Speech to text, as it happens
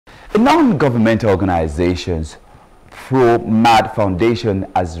A non-governmental organizations Pro-MAD Foundation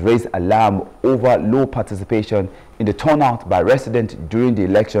has raised alarm over low participation in the turnout by residents during the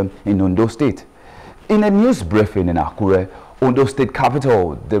election in Ondo State. In a news briefing in Akure, Ondo State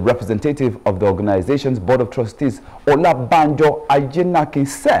capital, the representative of the organization's Board of Trustees, Olabanjo Ajenaki,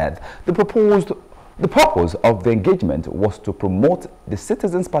 said the purpose of the engagement was to promote the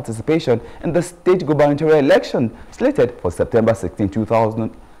citizens' participation in the state gubernatorial election slated for September 16,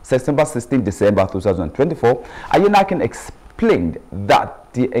 December 2024. Ayenakin explained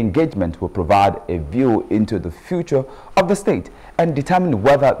that the engagement will provide a view into the future of the state and determine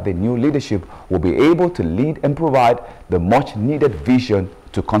whether the new leadership will be able to lead and provide the much needed vision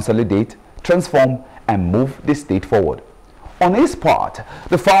to consolidate, transform, and move the state forward. On his part,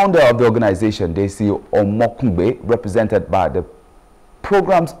 the founder of the organization, Desi Omokungbe, represented by the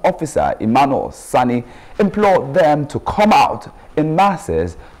Programs Officer Emmanuel Sani, implored them to come out in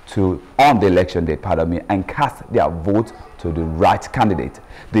masses on the election day, and cast their vote to the right candidate.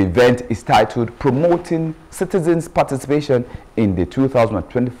 The event is titled Promoting Citizens' Participation in the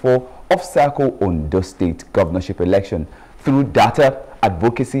 2024 Off-Cycle Ondo State Governorship Election through data,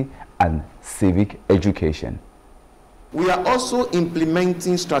 advocacy, and civic education. We are also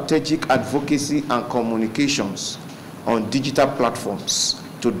implementing strategic advocacy and communications on digital platforms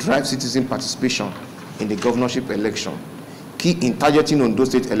to drive citizen participation in the governorship election, key in targeting Ondo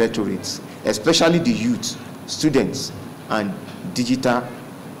State electorates, especially the youth, students, and digital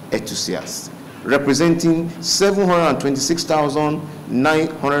enthusiasts, representing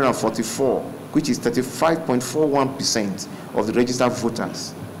 726,944, which is 35.41% of the registered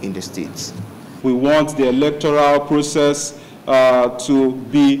voters in the state. We want the electoral process to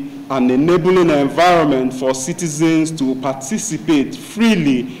be an enabling environment for citizens to participate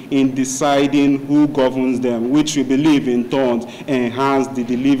freely in deciding who governs them, which we believe in turn enhance the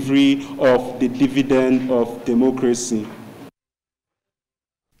delivery of the dividend of democracy.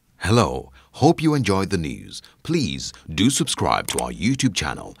 Hello, hope you enjoyed the news. Please do subscribe to our YouTube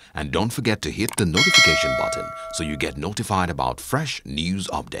channel and don't forget to hit the notification button so you get notified about fresh news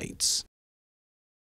updates.